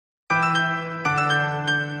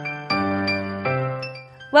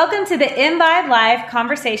Welcome to the Imbibe Live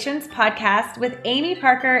Conversations podcast with Amy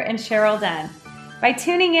Parker and Cheryl Dunn. By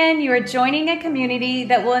tuning in, you are joining a community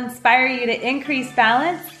that will inspire you to increase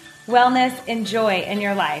balance, wellness, and joy in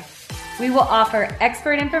your life. We will offer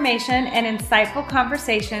expert information and insightful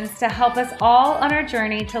conversations to help us all on our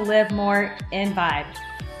journey to live more in vibe.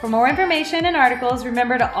 For more information and articles,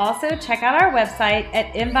 remember to also check out our website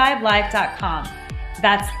at imbibelife.com.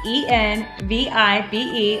 That's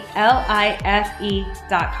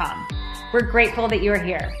ENVIBELIFE.com. We're grateful that you are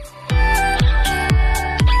here.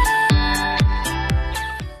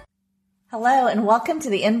 Hello, and welcome to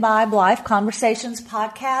the Imbibe Life Conversations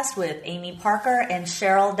podcast with Amy Parker and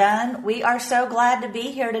Cheryl Dunn. We are so glad to be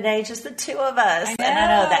here today, just the two of us. And I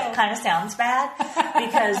know that kind of sounds bad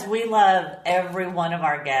because we love every one of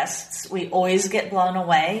our guests. We always get blown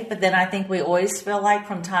away, but then I think we always feel like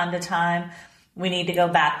from time to time, we need to go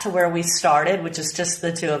back to where we started, which is just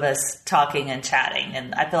the two of us talking and chatting.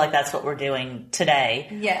 And I feel like that's what we're doing today.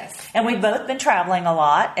 Yes. And we've both been traveling a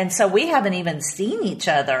lot. And so we haven't even seen each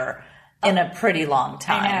other in a pretty long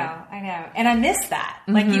time. I know. And I miss that.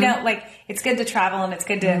 Mm-hmm. Like, it's good to travel and it's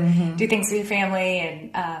good to do things with your family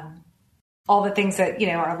and all the things that,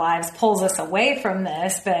 our lives pulls us away from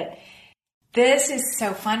this. But this is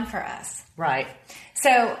so fun for us. Right.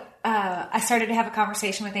 So I started to have a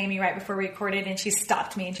conversation with Amy right before we recorded, and she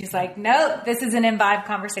stopped me and she's like, "No, this is an Imbibe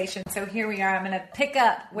conversation." So here we are. I'm going to pick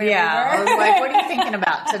up where we were. I was like, "What are you thinking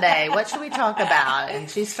about today? What should we talk about?" And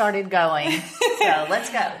she started going. So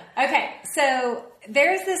let's go. Okay. So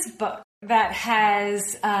there's this book that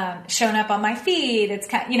has shown up on my feed. It's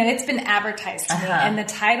it's been advertised to me, and the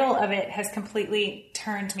title of it has completely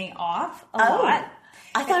turned me off a lot.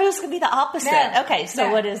 I thought it was going to be the opposite. No, okay,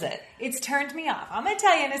 so what is it? It's turned me off. I'm going to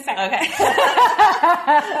tell you in a second. Okay.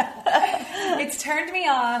 It's turned me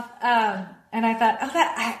off, and I thought,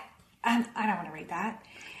 I don't want to read that.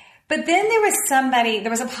 But then there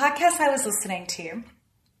was a podcast I was listening to,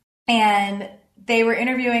 and they were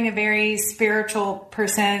interviewing a very spiritual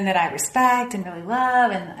person that I respect and really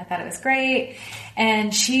love, and I thought it was great.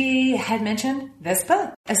 And she had mentioned this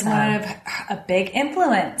book as one of a big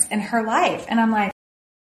influence in her life. And I'm like,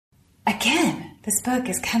 again, this book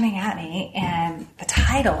is coming at me, and the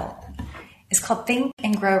title is called Think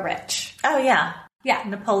and Grow Rich. Oh, yeah. Yeah.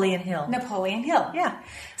 Napoleon Hill. Yeah.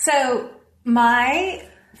 So my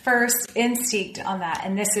first instinct on that,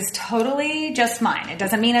 and this is totally just mine, it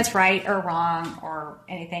doesn't mean it's right or wrong or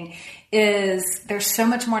anything, is there's so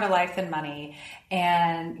much more to life than money.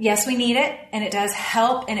 And yes, we need it, and it does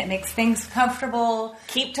help, and it makes things comfortable.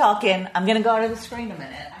 Keep talking. I'm going to go to the screen a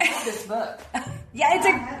minute. I have this book. Yeah,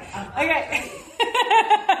 okay.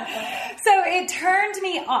 So it turned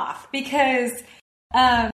me off because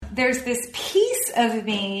there's this piece of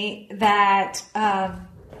me that, and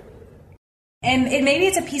maybe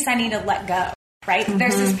it's a piece I need to let go, right? Mm-hmm.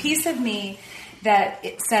 There's this piece of me that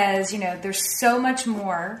it says, there's so much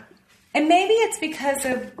more. And maybe it's because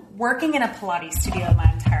of working in a Pilates studio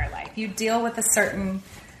my entire life. You deal with a certain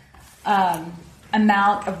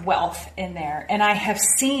amount of wealth in there. And I have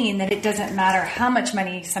seen that it doesn't matter how much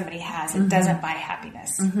money somebody has. It doesn't buy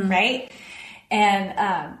happiness, right?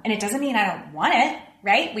 And it doesn't mean I don't want it,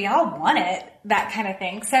 right? We all want it, that kind of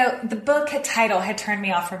thing. So the book title had turned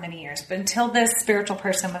me off for many years. But until this spiritual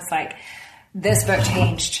person was like, this book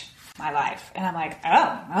changed my life. And I'm like,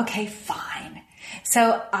 oh, okay, fine.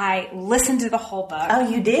 So I listened to the whole book. Oh,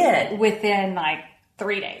 you did? Within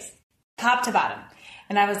 3 days, top to bottom.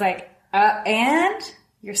 And I was like, and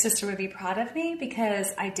your sister would be proud of me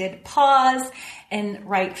because I did pause and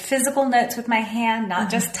write physical notes with my hand,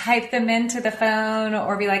 not just type them into the phone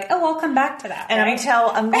or be like, oh, I'll come back to that. And right?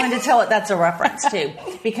 I'm going to tell what that's a reference to,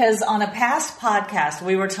 because on a past podcast,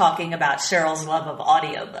 we were talking about Cheryl's love of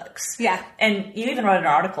audiobooks. Yeah. And you even wrote an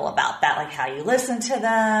article about that, like how you listen to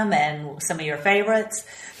them and some of your favorites.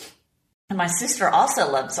 And my sister also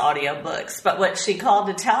loves audiobooks, but what she called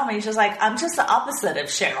to tell me, she was like, I'm just the opposite of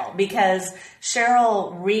Cheryl, because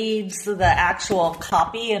Cheryl reads the actual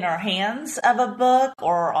copy in her hands of a book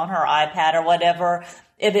or on her iPad or whatever,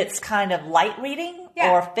 if it's kind of light reading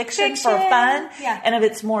or fiction for fun. Yeah. And if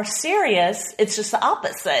it's more serious, it's just the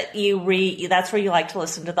opposite. That's where you like to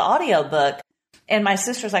listen to the audiobook. And my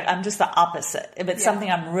sister's like, I'm just the opposite. If it's something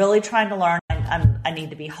I'm really trying to learn, I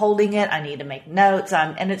need to be holding it. I need to make notes.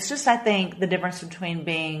 And it's just, I think, the difference between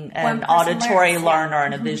being an auditory learner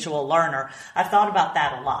and a visual learner. I've thought about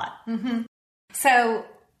that a lot. Mm-hmm. So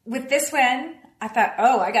with this one, I thought,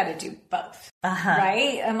 I got to do both,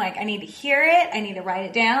 right? I'm like, I need to hear it. I need to write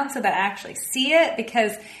it down so that I actually see it,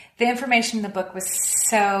 because the information in the book was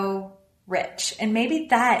so rich. And maybe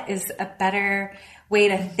that is a better way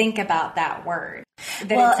to think about that word.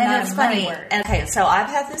 that it's not a money word. Okay, so I've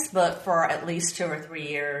had this book for at least 2 or 3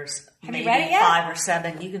 years. Have maybe you read it yet? 5 or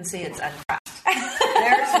 7. You can see it's unwrapped.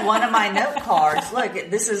 There's one of my note cards. Look,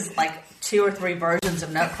 this is like 2 or 3 versions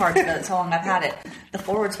of note cards ago. That's how long I've had it. The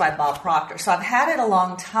foreword's by Bob Proctor. So I've had it a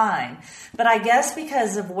long time. But I guess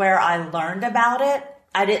because of where I learned about it,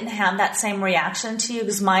 I didn't have that same reaction to you,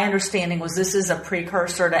 because my understanding was this is a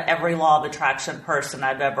precursor to every Law of Attraction person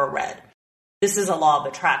I've ever read. This is a Law of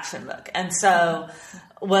Attraction book. And so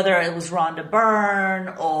whether it was Rhonda Byrne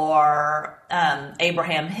or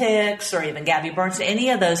Abraham Hicks or even Gabby Bernstein, any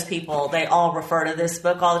of those people, they all refer to this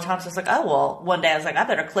book all the time. So I was like, oh, well, one day I was like, I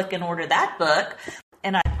better click and order that book.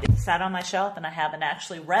 And it sat on my shelf and I haven't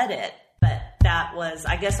actually read it. But that was,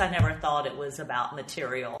 I guess I never thought it was about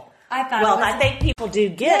material. I think people do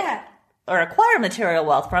get or acquire material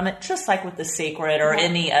wealth from it, just like with The Secret or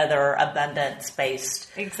any other abundance-based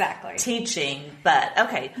teaching. But,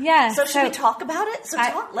 okay. Yeah. So should we talk about it?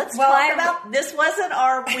 Let's talk about, this wasn't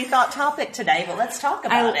our, we thought, topic today, but let's talk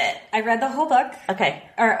about it. I read the whole book. Okay.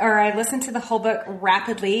 Or I listened to the whole book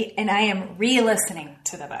rapidly, and I am re-listening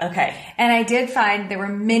to the book. Okay. And I did find there were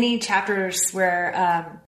many chapters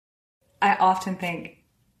where I often think,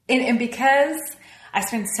 and because I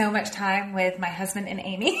spend so much time with my husband and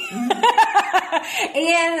Amy. Mm-hmm.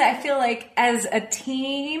 And I feel like as a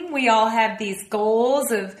team, we all have these goals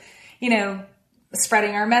of,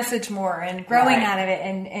 spreading our message more and growing out of it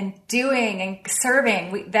and doing and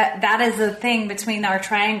serving. That is a thing between our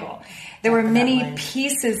triangle. There were many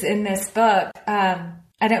pieces in this book. I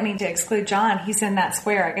don't mean to exclude John. He's in that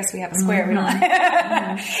square. I guess we have a square.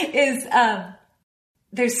 Mm-hmm. We don't.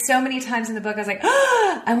 There's so many times in the book I was like,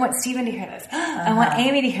 oh, I want Stephen to hear this. I want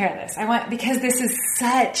Amy to hear this. Because this is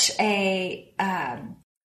such a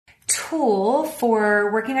tool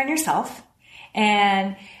for working on yourself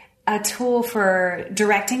and a tool for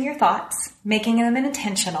directing your thoughts, making them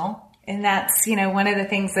intentional. And that's, one of the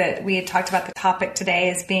things that we had talked about the topic today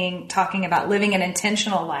is talking about living an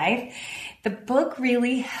intentional life. The book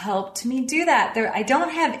really helped me do that. I don't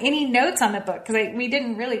have any notes on the book because we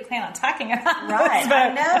didn't really plan on talking about it. Right,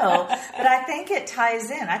 I know. But I think it ties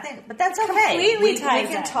in. But that's okay. We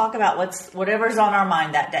can talk about whatever's on our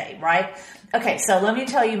mind that day, right? Okay, so let me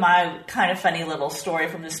tell you my kind of funny little story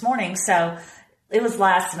from this morning. So it was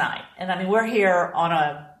last night. And we're here on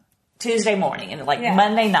a Tuesday morning. And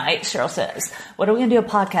Monday night, Cheryl says, what are we going to do a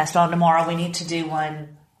podcast on tomorrow? We need to do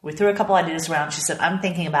one. We threw a couple ideas around. She said, I'm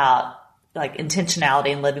thinking about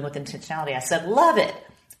intentionality and living with intentionality. I said, love it.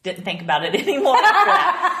 Didn't think about it anymore after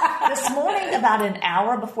that. This morning, about an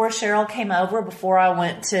hour before Cheryl came over, before I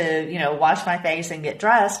went to, wash my face and get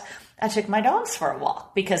dressed, I took my dogs for a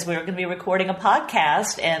walk because we were going to be recording a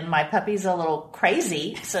podcast and my puppy's a little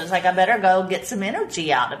crazy. So it's like, I better go get some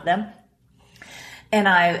energy out of them. And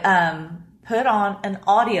I put on an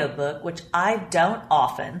audiobook, which I don't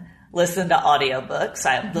often listen to audiobooks.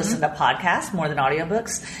 I listen to podcasts more than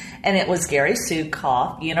audiobooks. And it was Gary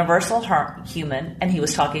Zukav, Universal Human, and he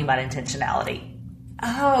was talking about intentionality.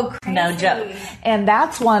 Oh, crazy. No joke. And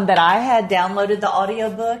that's one that I had downloaded the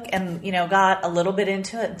audiobook and, got a little bit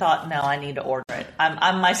into it and thought, no, I need to order it.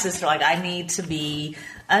 I'm my sister, I need to be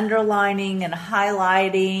underlining and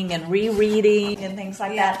highlighting and rereading and things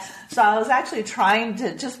like that. So I was actually trying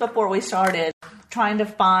to, just before we started, trying to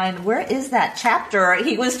find, where is that chapter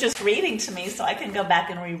he was just reading to me so I can go back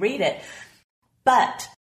and reread it. But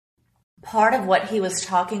part of what he was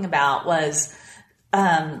talking about was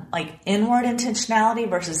inward intentionality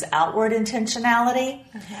versus outward intentionality.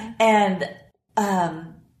 And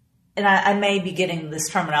I may be getting this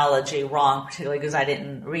terminology wrong, particularly because I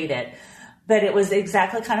didn't read it, but it was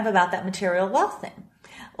exactly kind of about that material wealth thing.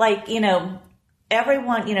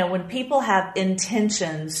 Everyone, when people have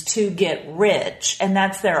intentions to get rich, and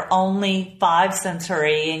that's their only 5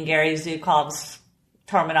 sensory in Gary Zukav's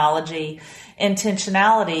terminology,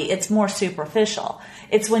 intentionality, it's more superficial.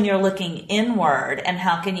 It's when you're looking inward and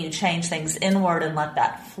how can you change things inward and let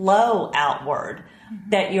that flow outward,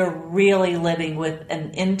 that you're really living with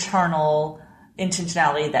an internal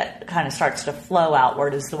intentionality that kind of starts to flow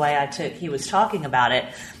outward, is the way he was talking about it,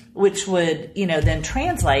 which would, then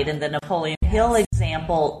translate in the Napoleon Hill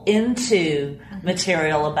example into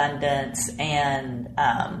material abundance and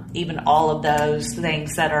even all of those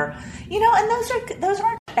things that are, and those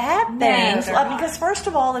aren't bad things. Because first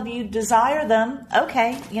of all, if you desire them,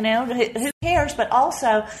 okay, who cares? But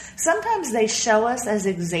also, sometimes they show us as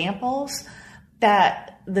examples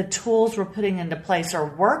that the tools we're putting into place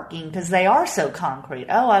are working because they are so concrete.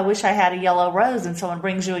 Oh, I wish I had a yellow rose, and someone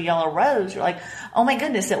brings you a yellow rose. You're like, oh my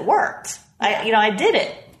goodness, it worked. I did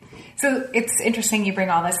it. So it's interesting you bring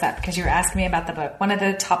all this up because you were asking me about the book. One of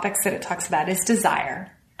the topics that it talks about is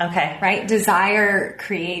desire. Okay. Right? Desire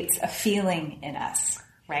creates a feeling in us,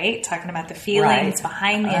 right? Talking about the feelings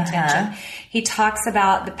behind the intention. He talks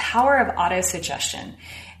about the power of autosuggestion.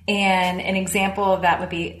 And an example of that would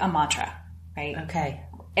be a mantra, right? Okay.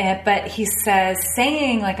 But he says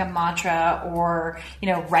saying like a mantra or,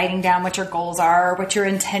 writing down what your goals are, what your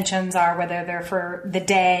intentions are, whether they're for the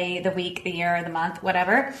day, the week, the year, the month,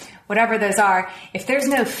 whatever those are, if there's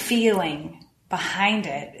no feeling behind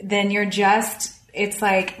it, then it's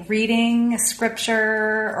like reading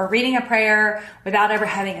scripture or reading a prayer without ever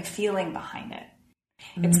having a feeling behind it.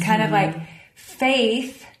 It's kind of like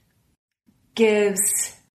faith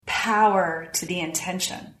gives power to the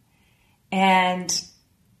intention. And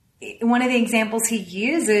one of the examples he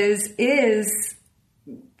uses is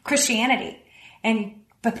Christianity.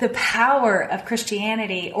 But the power of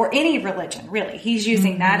Christianity, or any religion, really, he's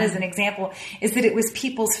using that as an example, is that it was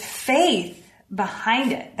people's faith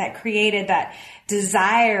behind it that created that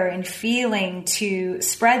desire and feeling to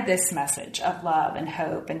spread this message of love and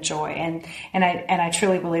hope and joy. And I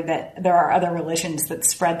truly believe that there are other religions that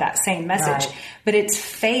spread that same message, but it's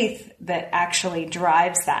faith that actually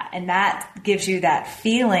drives that. And that gives you that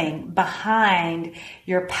feeling behind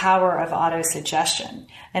your power of autosuggestion.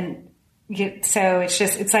 And so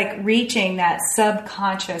it's like reaching that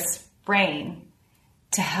subconscious brain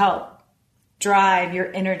to help drive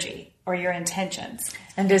your energy or your intentions.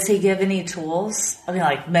 And does he give any tools? I mean,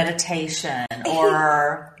 like meditation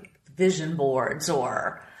or vision boards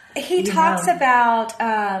or... He talks about,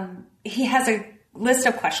 he has a list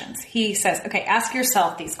of questions. He says, okay, ask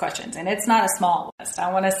yourself these questions. And it's not a small list.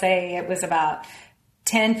 I want to say it was about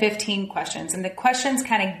 10, 15 questions. And the questions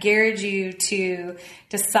kind of geared you to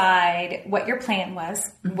decide what your plan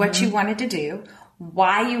was, what you wanted to do,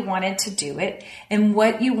 why you wanted to do it, and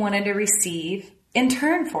what you wanted to receive in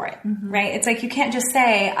turn for it, right? It's like you can't just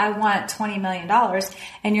say, I want $20 million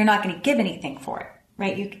and you're not going to give anything for it,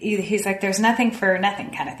 right? He's like, there's nothing for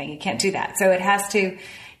nothing kind of thing. You can't do that. So it has to,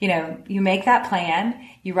 you make that plan,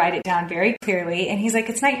 you write it down very clearly. And he's like,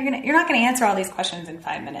 you're not going to answer all these questions in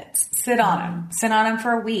 5 minutes. Sit on them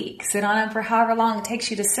for a week, sit on them for however long it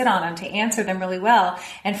takes you to sit on them to answer them really well.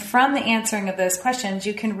 And from the answering of those questions,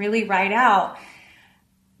 you can really write out,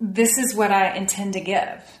 this is what I intend to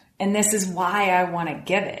give. And this is why I want to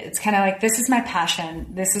give it. It's kind of like, this is my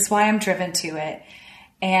passion. This is why I'm driven to it.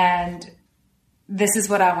 And this is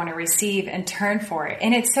what I want to receive in turn for it.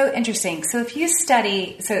 And it's so interesting. So if you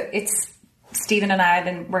study, Stephen and I have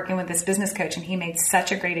been working with this business coach, and he made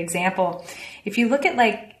such a great example. If you look at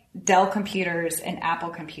like Dell computers and Apple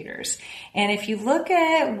computers, and if you look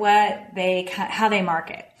at how they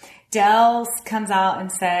market, Dell comes out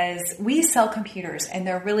and says, we sell computers and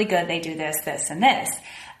they're really good. They do this, this, and this.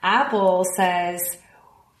 Apple says,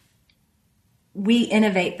 we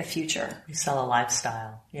innovate the future. We sell a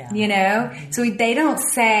lifestyle. Yeah. So they don't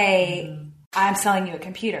say, I'm selling you a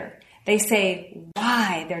computer. They say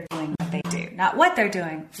why they're doing what they do, not what they're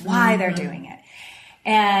doing, why they're doing it.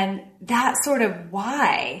 And that sort of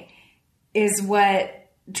why is what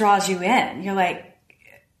draws you in. You're like,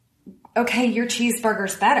 okay, your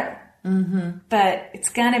cheeseburger's better, but it's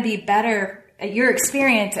going to be better. Your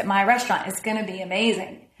experience at my restaurant is going to be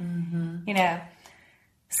amazing.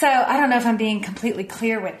 So I don't know if I'm being completely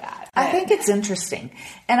clear with that. I think it's interesting.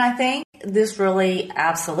 And I think this really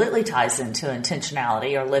absolutely ties into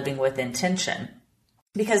intentionality or living with intention,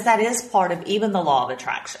 because that is part of even the law of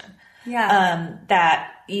attraction. Yeah.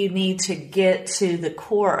 That you need to get to the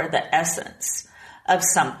core or the essence of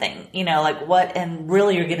something, like what, and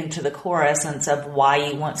really you're getting to the core essence of why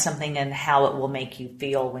you want something and how it will make you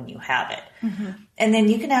feel when you have it. And then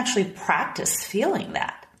you can actually practice feeling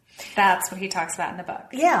that. That's what he talks about in the book.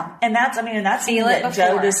 Yeah. And that's Feel something that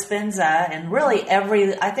Joe Dispenza and really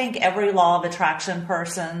I think every law of attraction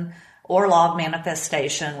person or law of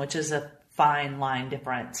manifestation, which is a fine line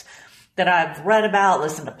difference, that I've read about,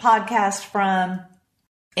 listened to podcasts from,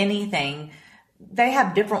 anything, they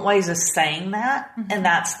have different ways of saying that. And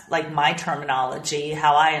that's like my terminology.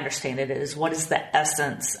 How I understand it is, what is the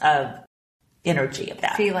essence of energy of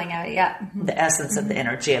that? Feeling of it, yeah. The essence of the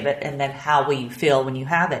energy of it, and then how will you feel when you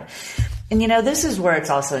have it? And this is where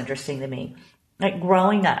it's also interesting to me. Like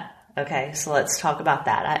growing up, okay, so let's talk about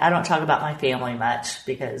that. I don't talk about my family much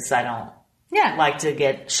because I don't like to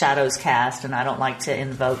get shadows cast, and I don't like to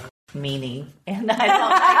invoke meaning, and I don't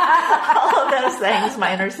like all of those things,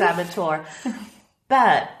 my inner saboteur.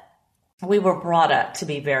 But we were brought up to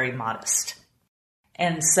be very modest.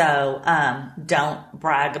 And so don't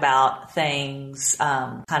brag about things,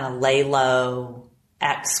 kind of lay low,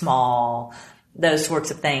 act small, those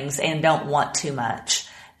sorts of things and don't want too much.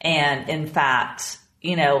 And in fact,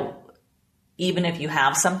 you know, even if you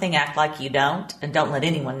have something, act like you don't, and don't let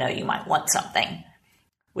anyone know you might want something,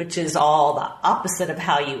 which is all the opposite of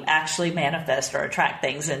how you actually manifest or attract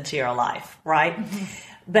things into your life, right? Mm-hmm.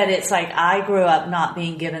 But it's like I grew up not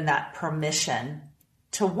being given that permission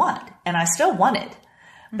to want, and I still wanted,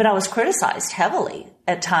 but I was criticized heavily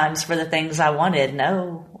at times for the things I wanted.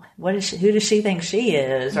 No, what is she, who does she think she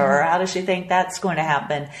is, or how does she think that's going to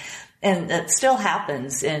happen? And that still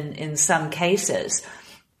happens in some cases.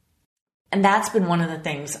 And that's been one of the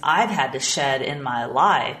things I've had to shed in my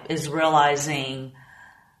life, is realizing,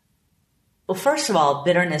 well, first of all,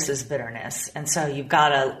 bitterness is bitterness. And so you've got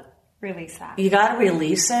to release that. You got to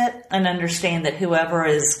release it and understand that whoever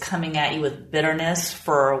is coming at you with bitterness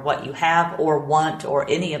for what you have or want or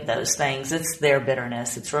any of those things, it's their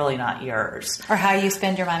bitterness. It's really not yours. Or how you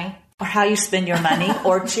spend your money. Or how you spend your money,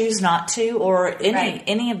 or choose not to, or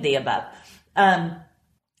any of the above.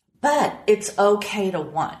 But it's okay to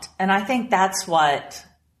want. And I think that's what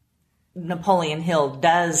Napoleon Hill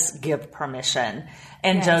does give permission.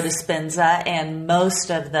 And Joe Dispenza and most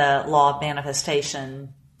of the law of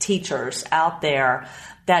manifestation teachers out there,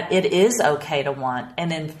 that it is okay to want.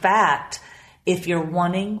 And in fact, if you're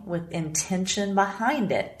wanting with intention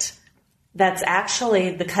behind it, that's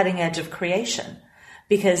actually the cutting edge of creation.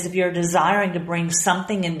 Because if you're desiring to bring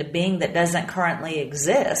something into being that doesn't currently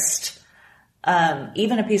exist,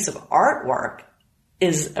 even a piece of artwork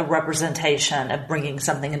is a representation of bringing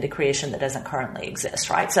something into creation that doesn't currently exist,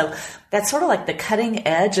 right? So that's sort of like the cutting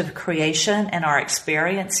edge of creation, and our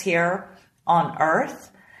experience here on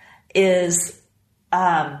Earth is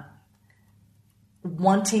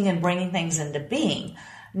wanting and bringing things into being.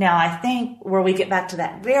 Now, I think where we get back to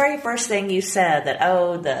that very first thing you said, that,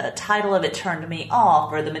 oh, the title of it turned me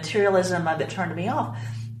off, or the materialism of it turned me off,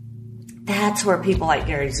 that's where people like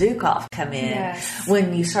Gary Zukav come in. Yes.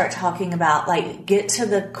 When you start talking about, like, get to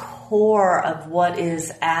the core of what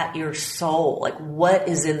is at your soul, like what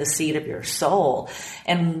is in the seed of your soul,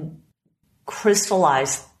 and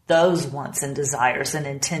crystallize those wants and desires and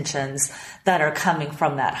intentions that are coming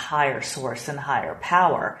from that higher source and higher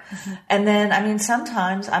power. Mm-hmm. And then, I mean,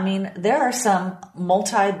 sometimes, there are some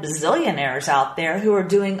multi-bazillionaires out there who are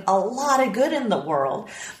doing a lot of good in the world.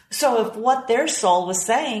 So if what their soul was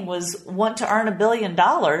saying was want to earn $1 billion,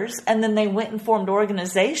 and then they went and formed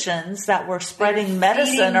organizations that were spreading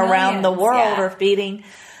medicine around the world or feeding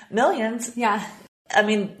millions. Yeah. I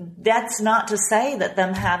mean, that's not to say that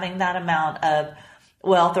them having that amount of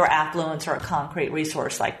wealth or affluence or a concrete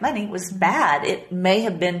resource like money was bad. It may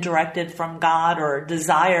have been directed from God or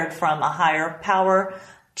desired from a higher power,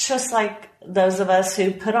 just like those of us who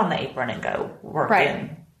put on the apron and go work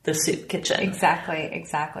in the soup kitchen.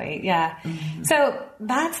 Exactly. Yeah. Mm-hmm. So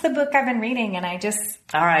that's the book I've been reading, and I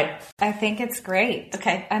think it's great.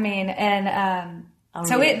 Okay. I mean, and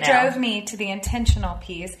so it drove me to the intentional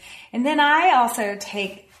piece. And then I also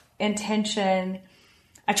take intention,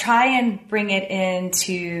 I try and bring it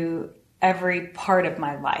into every part of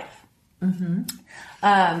my life.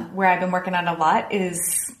 Mm-hmm. Where I've been working on a lot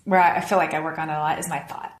is, where I feel like I work on a lot, is my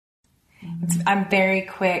thought. Mm-hmm. I'm very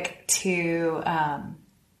quick to,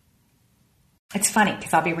 it's funny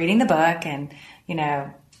because I'll be reading the book and,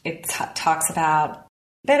 it talks about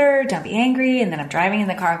bitter, don't be angry. And then I'm driving in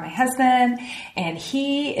the car with my husband and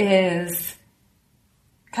he is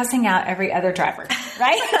cussing out every other driver,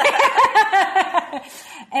 right?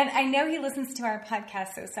 And I know he listens to our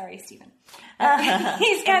podcast, so sorry, Stephen.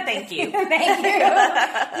 He's got thank you. Thank you.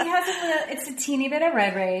 He has it's a teeny bit of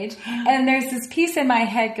road rage, and there's this piece in my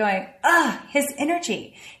head going, his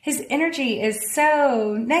energy is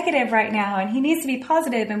so negative right now, and he needs to be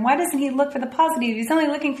positive. And why doesn't he look for the positive? He's only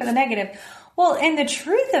looking for the negative. Well, and the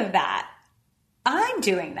truth of that, I'm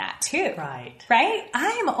doing that too. Right?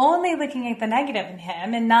 I am only looking at the negative in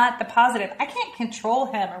him and not the positive. I can't control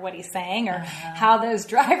him or what he's saying or how those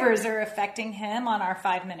drivers are affecting him on our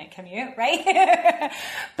 5-minute commute, right?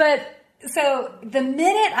 But so the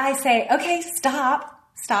minute I say, okay,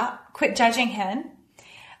 stop, quit judging him,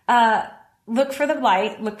 look for the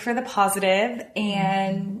light, look for the positive,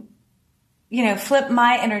 and, flip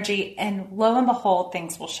my energy, and lo and behold,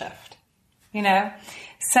 things will shift,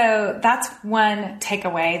 So that's one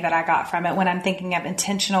takeaway that I got from it when I'm thinking of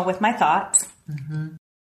intentional with my thoughts. Mm-hmm.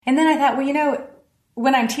 And then I thought,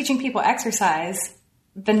 when I'm teaching people exercise,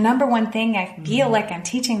 the number one thing I feel like I'm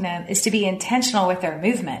teaching them is to be intentional with their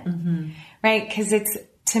movement, right? Because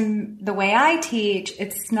the way I teach,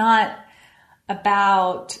 it's not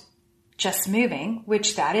about just moving,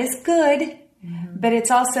 which that is good, but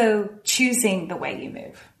it's also choosing the way you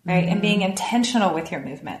move, right? And being intentional with your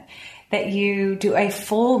movement. that you do a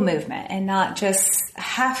full movement and not just a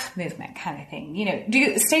half movement kind of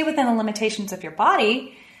thing. Stay within the limitations of your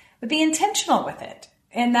body, but be intentional with it.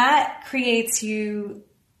 And that creates you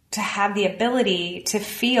to have the ability to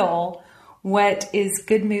feel what is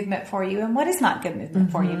good movement for you and what is not good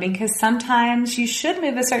movement for you. Because sometimes you should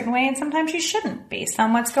move a certain way and sometimes you shouldn't based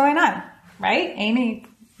on what's going on. Right? Amy,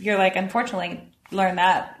 you're like, unfortunately, learned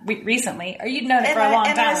that recently. Or you'd known it for a long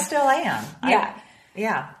time. And I still am.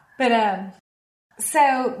 Yeah. But,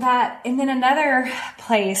 so that, and then another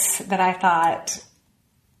place that I thought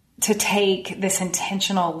to take this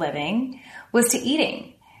intentional living was to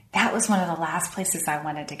eating. That was one of the last places I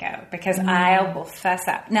wanted to go because I will fess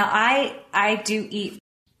up. Now, I do eat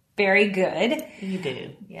very good. You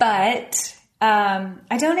do. Yeah. But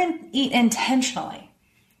I don't eat intentionally.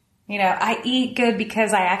 I eat good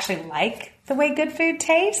because I actually like the way good food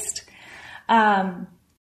tastes.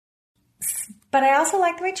 But I also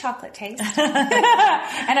like the way chocolate tastes.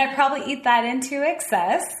 And I probably eat that into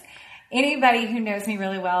excess. Anybody who knows me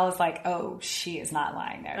really well is like, oh, she is not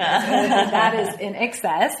lying there. That is in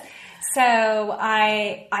excess. So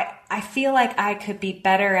I feel like I could be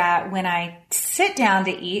better at when I sit down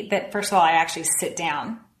to eat that, first of all, I actually sit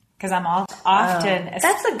down. Because I'm often...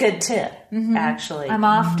 that's a good tip, actually. I'm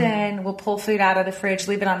often will pull food out of the fridge,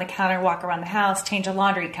 leave it on the counter, walk around the house, change the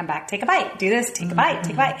laundry, come back, take a bite, do this, take a bite,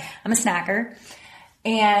 take a bite. I'm a snacker.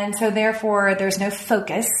 And so therefore, there's no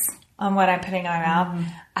focus on what I'm putting in my mouth.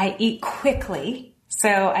 I eat quickly, so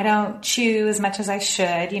I don't chew as much as I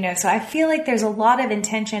should, So I feel like there's a lot of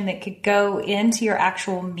intention that could go into your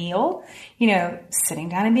actual meal, sitting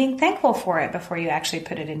down and being thankful for it before you actually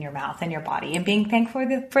put it in your mouth and your body, and being thankful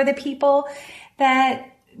for the people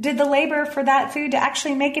that did the labor for that food to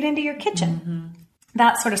actually make it into your kitchen.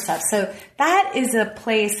 That sort of stuff. So that is a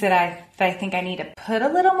place that I think I need to put a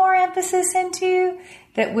little more emphasis into.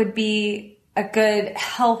 That would be a good,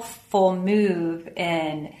 healthful move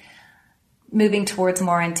in moving towards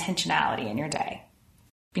more intentionality in your day.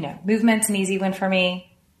 Movement's an easy one for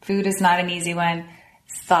me. Food is not an easy one.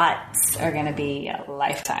 Thoughts are going to be a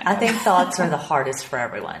lifetime. I think thoughts are the hardest for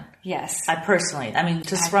everyone. Yes.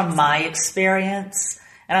 Just from my experience,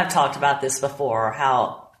 and I've talked about this before,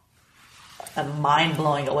 how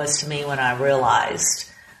mind-blowing it was to me when I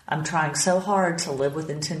realized I'm trying so hard to live with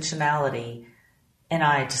intentionality, and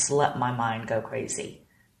I just let my mind go crazy.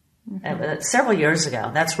 Several years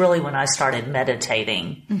ago, that's really when I started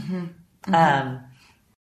meditating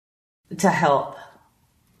to help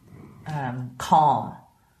calm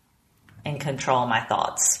and control my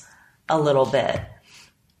thoughts a little bit.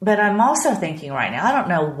 But I'm also thinking right now, I don't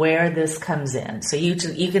know where this comes in, so you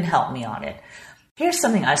can help me on it. Here's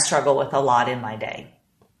something I struggle with a lot in my day.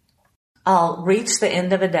 I'll reach the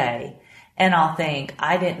end of a day and I'll think,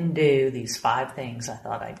 I didn't do these 5 things I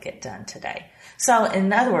thought I'd get done today. So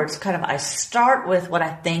in other words, I start with what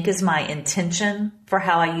I think is my intention for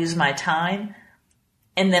how I use my time,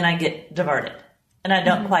 and then I get diverted and I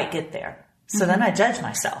don't quite get there. So then I judge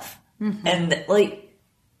myself. And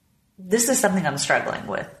this is something I'm struggling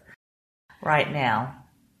with right now.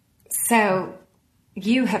 So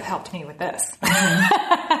you have helped me with this.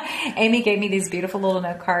 Amy gave me these beautiful little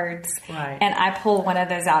note cards. Right. And I pull one of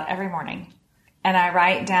those out every morning. And I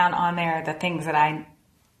write down on there the things that I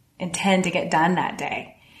intend to get done that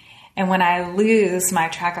day. And when I lose my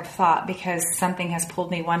track of thought because something has pulled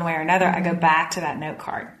me one way or another, I go back to that note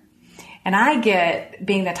card. And I get,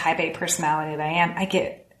 being the type A personality that I am, I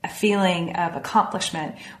get a feeling of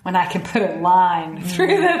accomplishment when I can put a line through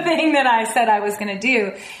the thing that I said I was going to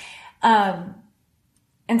do.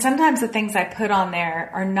 And sometimes the things I put on there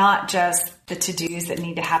are not just the to-dos that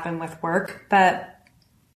need to happen with work, but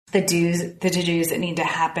the to-dos that need to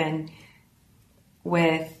happen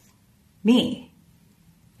with me.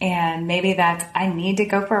 And maybe that's, I need to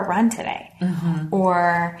go for a run today.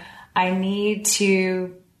 Or I need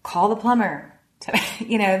to call the plumber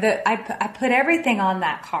today. I put everything on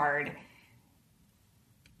that card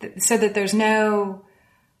so that there's no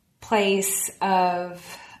place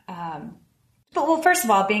of, well, first of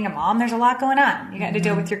all, being a mom, there's a lot going on. You got to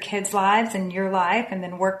deal with your kids' lives and your life and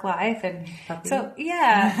then work life. And puppy. So,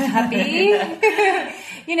 yeah, puppy.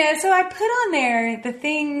 So I put on there the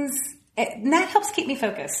things, and that helps keep me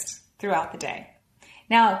focused throughout the day.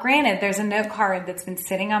 Now, granted, there's a note card that's been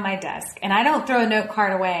sitting on my desk, and I don't throw a note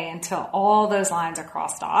card away until all those lines are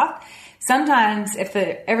crossed off. Sometimes if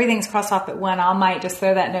everything's crossed off but one, I might just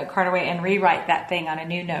throw that note card away and rewrite that thing on a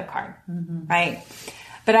new note card, right?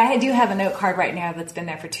 But I do have a note card right now that's been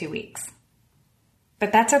there for 2 weeks.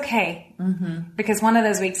 But that's okay, because one of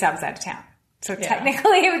those weeks I was out of town. So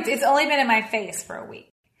technically it's only been in my face for a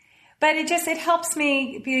week. But it helps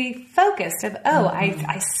me be focused of,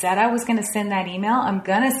 I said I was going to send that email. I'm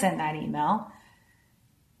going to send that email.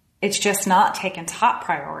 It's just not taken top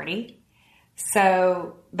priority.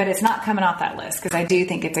 So, but it's not coming off that list because I do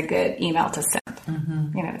think it's a good email to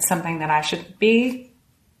send. It's something that I should be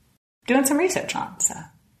doing some research on. So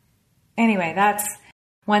anyway, that's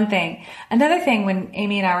one thing. Another thing when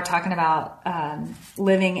Amy and I were talking about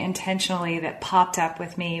living intentionally that popped up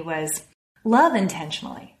with me was love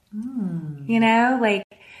intentionally.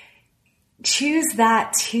 Choose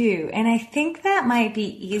that too. And I think that might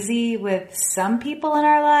be easy with some people in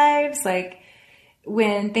our lives. Like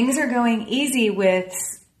when things are going easy with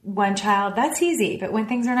one child, that's easy. But when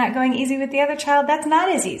things are not going easy with the other child, that's not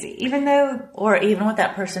as easy, or even with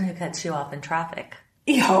that person who cuts you off in traffic.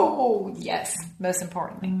 Oh, yes. Most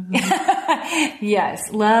importantly. Yes.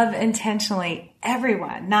 Love intentionally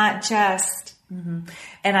everyone, not just. And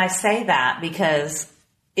I say that because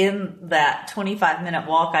in that 25-minute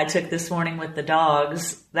walk I took this morning with the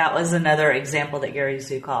dogs, that was another example that Gary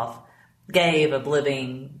Zukav gave of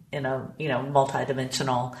living in a,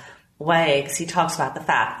 multidimensional way. Because he talks about the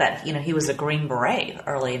fact that, he was a Green Beret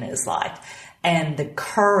early in his life and the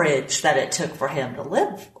courage that it took for him to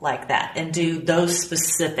live like that and do those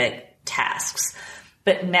specific tasks.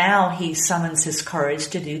 But now he summons his courage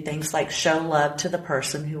to do things like show love to the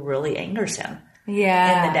person who really angers him.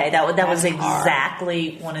 Yeah. In the day. That was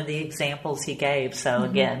exactly one of the examples he gave. So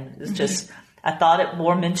again, it's just, I thought it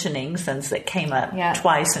bore mentioning since it came up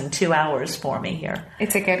twice in 2 hours for me here.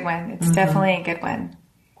 It's a good one. It's definitely a good one.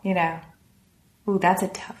 Ooh, that's a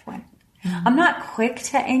tough one. I'm not quick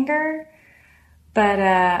to anger, but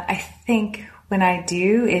I think when I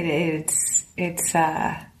do,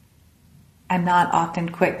 I'm not often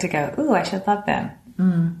quick to go, ooh, I should love them.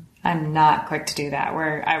 I'm not quick to do that,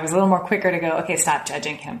 where I was a little more quicker to go, okay, stop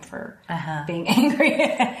judging him for being angry,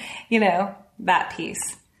 that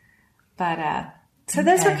piece. But, so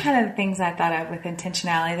those were kind of the things I thought of with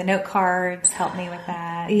intentionality. The note cards helped me with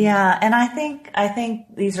that. Yeah. And I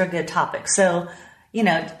think these are good topics. So,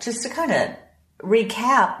 just to kind of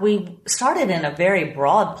recap, we started in a very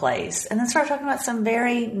broad place and then started talking about some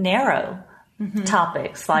very narrow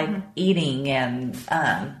topics like eating and,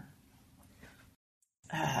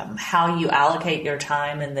 how you allocate your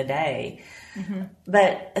time in the day.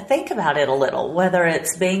 But think about it a little, whether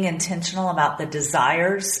it's being intentional about the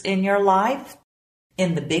desires in your life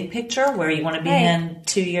in the big picture where you want to be in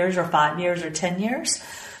 2 years or 5 years or 10 years,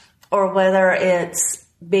 or whether it's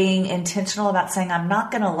being intentional about saying, I'm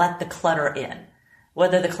not going to let the clutter in,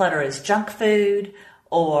 whether the clutter is junk food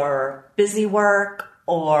or busy work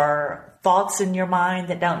or thoughts in your mind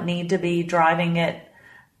that don't need to be driving it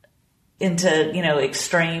into,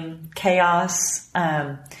 extreme chaos.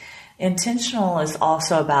 Intentional is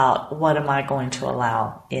also about what am I going to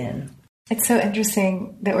allow in. It's so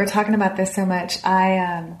interesting that we're talking about this so much.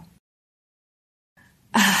 One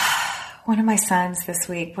of my sons this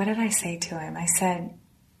week, what did I say to him? I said,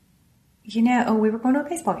 we were going to a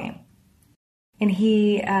baseball game. And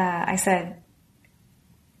I said,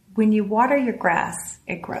 when you water your grass,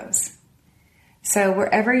 it grows. So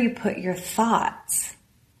wherever you put your thoughts,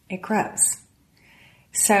 it grows.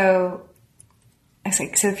 So I was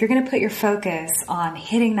like, so if you're going to put your focus on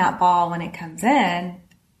hitting that ball when it comes in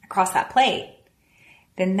across that plate,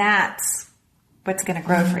 then that's what's going to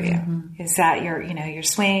grow for you. Is that your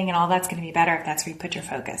swing and all that's going to be better if that's where you put your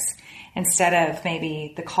focus instead of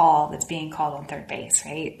maybe the call that's being called on third base,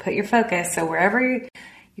 right? Put your focus. So wherever you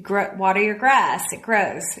water your grass, it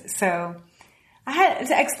grows. So I had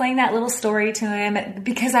to explain that little story to him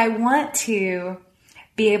because I want to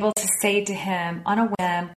be able to say to him on a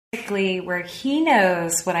whim, quickly, where he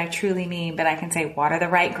knows what I truly mean, but I can say, water the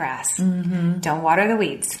right grass. Don't water the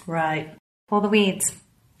weeds. Right. Pull the weeds.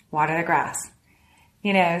 Water the grass.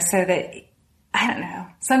 So that, I don't know.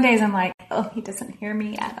 Some days I'm like, oh, he doesn't hear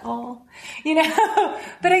me at all.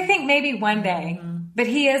 But I think maybe one day. But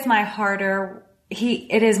he is my harder.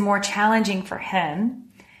 It is more challenging for him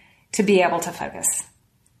to be able to focus.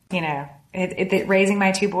 Raising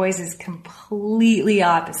my two boys is completely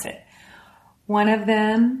opposite. One of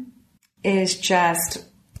them is just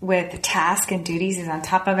with task and duties. He's on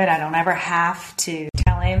top of it. I don't ever have to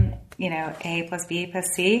tell him, A plus B plus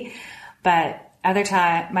C. But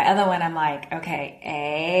my other one, I'm like, okay,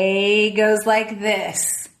 A goes like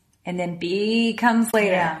this. And then B comes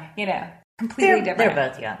later. Completely different. They're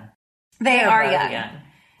both young. They are young.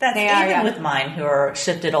 That's even with mine who are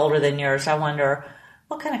shifted older than yours. I wonder,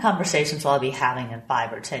 what kind of conversations will I be having in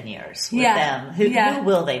 5 or 10 years with them? Who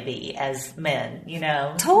will they be as men?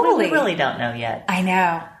 Totally. We really don't know yet. I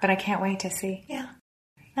know, but I can't wait to see. Yeah.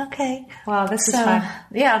 Okay. Wow, this is fun.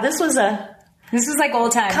 Yeah, this was like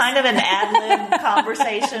old times. kind of an ad-lib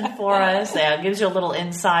conversation for us. Yeah, it gives you a little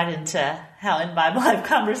insight into how Imbibe Life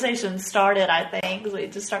conversations started, I think. We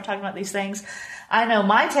just start talking about these things. I know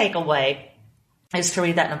my takeaway is to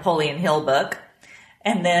read that Napoleon Hill book,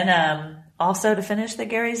 and then also to finish the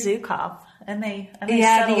Gary Zukav. And they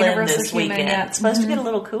settle in this weekend. Yeah. It's supposed to get a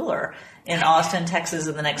little cooler in Austin, Texas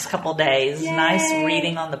in the next couple days. Yay. Nice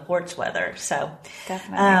reading on the porch weather. So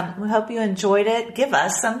Definitely. we hope you enjoyed it. Give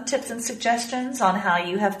us some tips and suggestions on how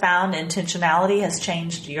you have found intentionality has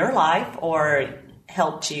changed your life or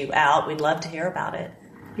helped you out. We'd love to hear about it.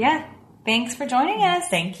 Yeah. Thanks for joining us.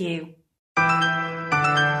 Thank you.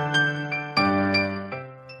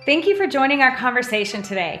 Thank you for joining our conversation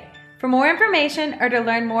today. For more information or to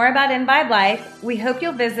learn more about Imbibe Life, we hope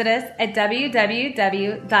you'll visit us at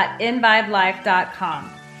www.imbibelife.com.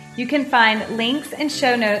 You can find links and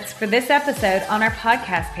show notes for this episode on our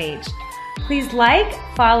podcast page. Please like,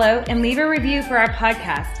 follow, and leave a review for our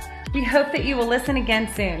podcast. We hope that you will listen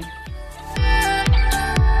again soon.